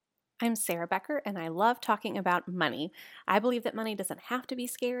I'm Sarah Becker, and I love talking about money. I believe that money doesn't have to be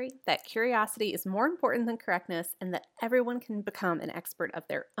scary, that curiosity is more important than correctness, and that everyone can become an expert of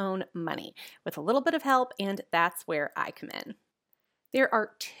their own money with a little bit of help, and that's where I come in. There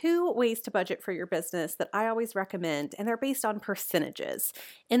are two ways to budget for your business that I always recommend, and they're based on percentages.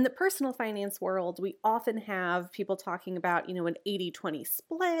 In the personal finance world, we often have people talking about, an 80-20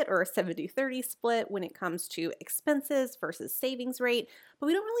 split or a 70-30 split when it comes to expenses versus savings rate, but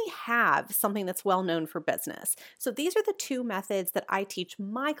we don't really have something that's well known for business. So these are the two methods that I teach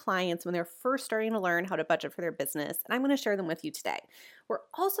my clients when they're first starting to learn how to budget for their business, and I'm going to share them with you today. We're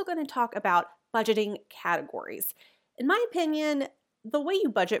also going to talk about budgeting categories. In my opinion, the way you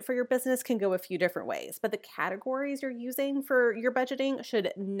budget for your business can go a few different ways, but the categories you're using for your budgeting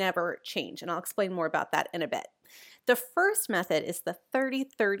should never change, and I'll explain more about that in a bit. The first method is the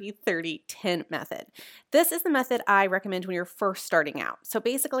 30-30-30-10 method. This is the method I recommend when you're first starting out. So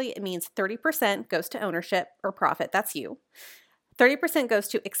basically, it means 30% goes to ownership or profit, that's you. 30% goes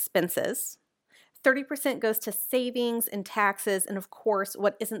to expenses. 30% goes to savings and taxes, and of course,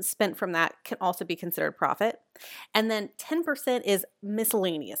 what isn't spent from that can also be considered profit. And then 10% is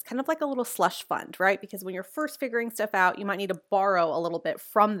miscellaneous, kind of like a little slush fund, right? Because when you're first figuring stuff out, you might need to borrow a little bit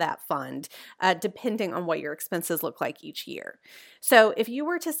from that fund, depending on what your expenses look like each year. So if you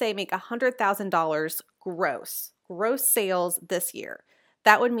were to say make $100,000 gross sales this year,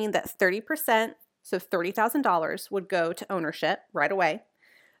 that would mean that 30%, so $30,000 would go to ownership right away.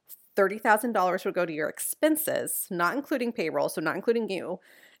 $30,000 would go to your expenses, not including payroll, so not including you.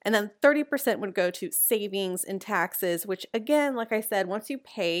 And then 30% would go to savings and taxes, which again, like I said, once you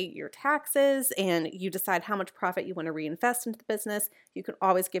pay your taxes and you decide how much profit you want to reinvest into the business, you can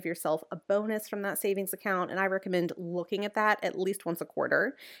always give yourself a bonus from that savings account. And I recommend looking at that at least once a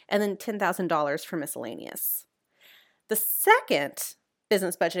quarter, and then $10,000 for miscellaneous. The second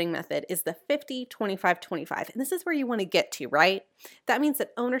business budgeting method is the 50-25-25. And this is where you want to get to, right? That means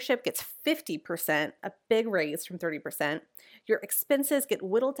that ownership gets 50%, a big raise from 30%. Your expenses get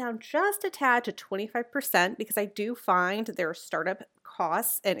whittled down just a tad to 25% because I do find there are startup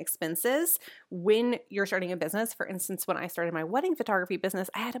costs and expenses when you're starting a business. For instance, when I started my wedding photography business,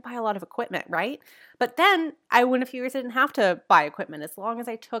 I had to buy a lot of equipment, right? But then I went a few years, I didn't have to buy equipment as long as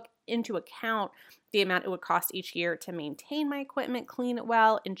I took into account the amount it would cost each year to maintain my equipment, clean it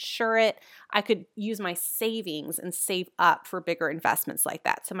well, insure it. I could use my savings and save up for bigger investments like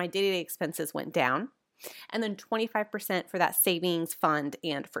that. So my day-to-day expenses went down. And then 25% for that savings fund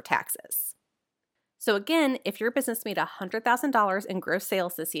and for taxes. So again, if your business made $100,000 in gross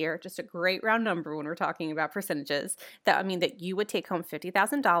sales this year, just a great round number when we're talking about percentages, that would mean that you would take home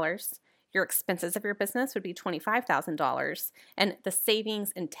 $50,000. Your expenses of your business would be $25,000, and the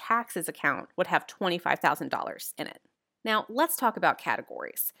savings and taxes account would have $25,000 in it. Now, let's talk about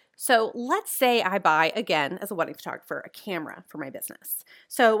categories. So let's say I buy, again, as a wedding photographer, a camera for my business.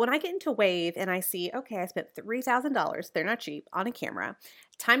 So when I get into Wave and I see, okay, I spent $3,000, they're not cheap, on a camera,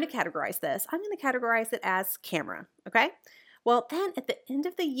 time to categorize this. I'm going to categorize it as camera, okay? Well, then at the end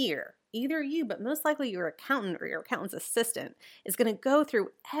of the year, either you, but most likely your accountant or your accountant's assistant, is going to go through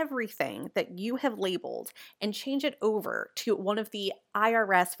everything that you have labeled and change it over to one of the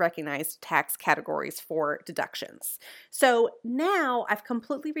IRS recognized tax categories for deductions. So now I've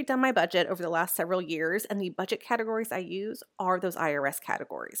completely redone my budget over the last several years, and the budget categories I use are those IRS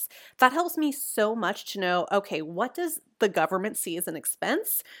categories. That helps me so much to know, okay, what does the government see as an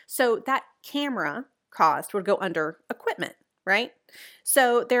expense? So that camera cost would go under equipment, right?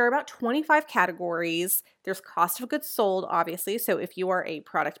 So there are about 25 categories. There's cost of goods sold, obviously. So if you are a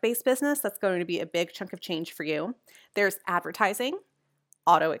product-based business, that's going to be a big chunk of change for you. There's advertising,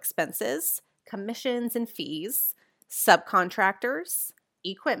 auto expenses, commissions and fees, subcontractors,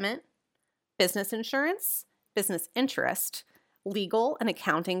 equipment, business insurance, business interest, legal and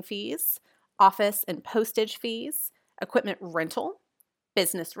accounting fees, office and postage fees, equipment rental,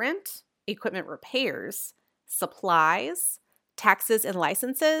 business rent, equipment repairs, supplies, taxes and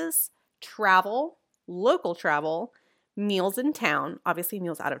licenses, travel, local travel, meals in town, obviously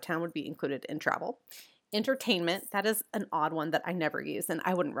meals out of town would be included in travel, entertainment, that is an odd one that I never use and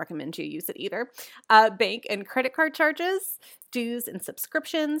I wouldn't recommend you use it either, bank and credit card charges, dues and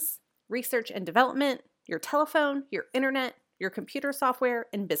subscriptions, research and development, your telephone, your internet, your computer software,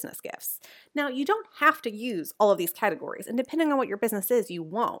 and business gifts. Now, you don't have to use all of these categories, and depending on what your business is, you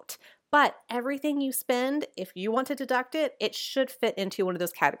won't. But everything you spend, if you want to deduct it, it should fit into one of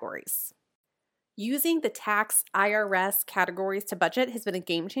those categories. Using the tax IRS categories to budget has been a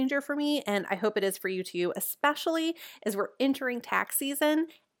game changer for me, and I hope it is for you too, especially as we're entering tax season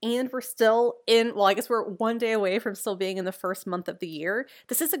and we're still in, well, I guess we're one day away from still being in the first month of the year.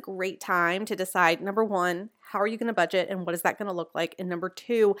 This is a great time to decide, number one, how are you going to budget and what is that going to look like? And number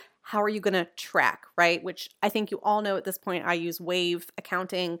two, how are you going to track, right? Which I think you all know at this point, I use Wave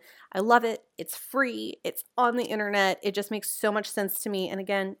accounting. I love it. It's free. It's on the internet. It just makes so much sense to me. And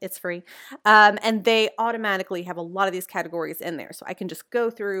again, it's free. And they automatically have a lot of these categories in there. So I can just go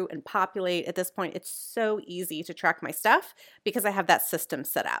through and populate. At this point, it's so easy to track my stuff because I have that system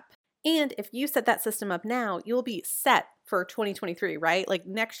set up. And if you set that system up now, you'll be set for 2023, right? Like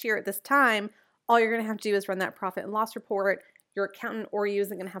next year at this time, all you're going to have to do is run that profit and loss report. Your accountant or you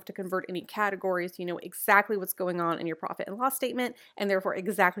isn't going to have to convert any categories. You know exactly what's going on in your profit and loss statement, and therefore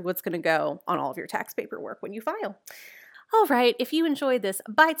exactly what's going to go on all of your tax paperwork when you file. All right, if you enjoyed this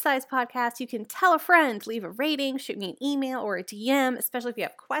bite-sized podcast, you can tell a friend, leave a rating, shoot me an email or a DM, especially if you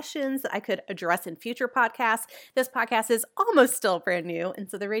have questions that I could address in future podcasts. This podcast is almost still brand new, and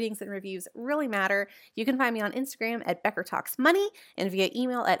so the ratings and reviews really matter. You can find me on Instagram at Becker Talks Money and via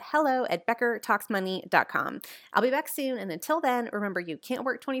email at hello@beckertalksmoney.com. I'll be back soon, and until then, remember you can't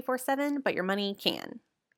work 24/7, but your money can.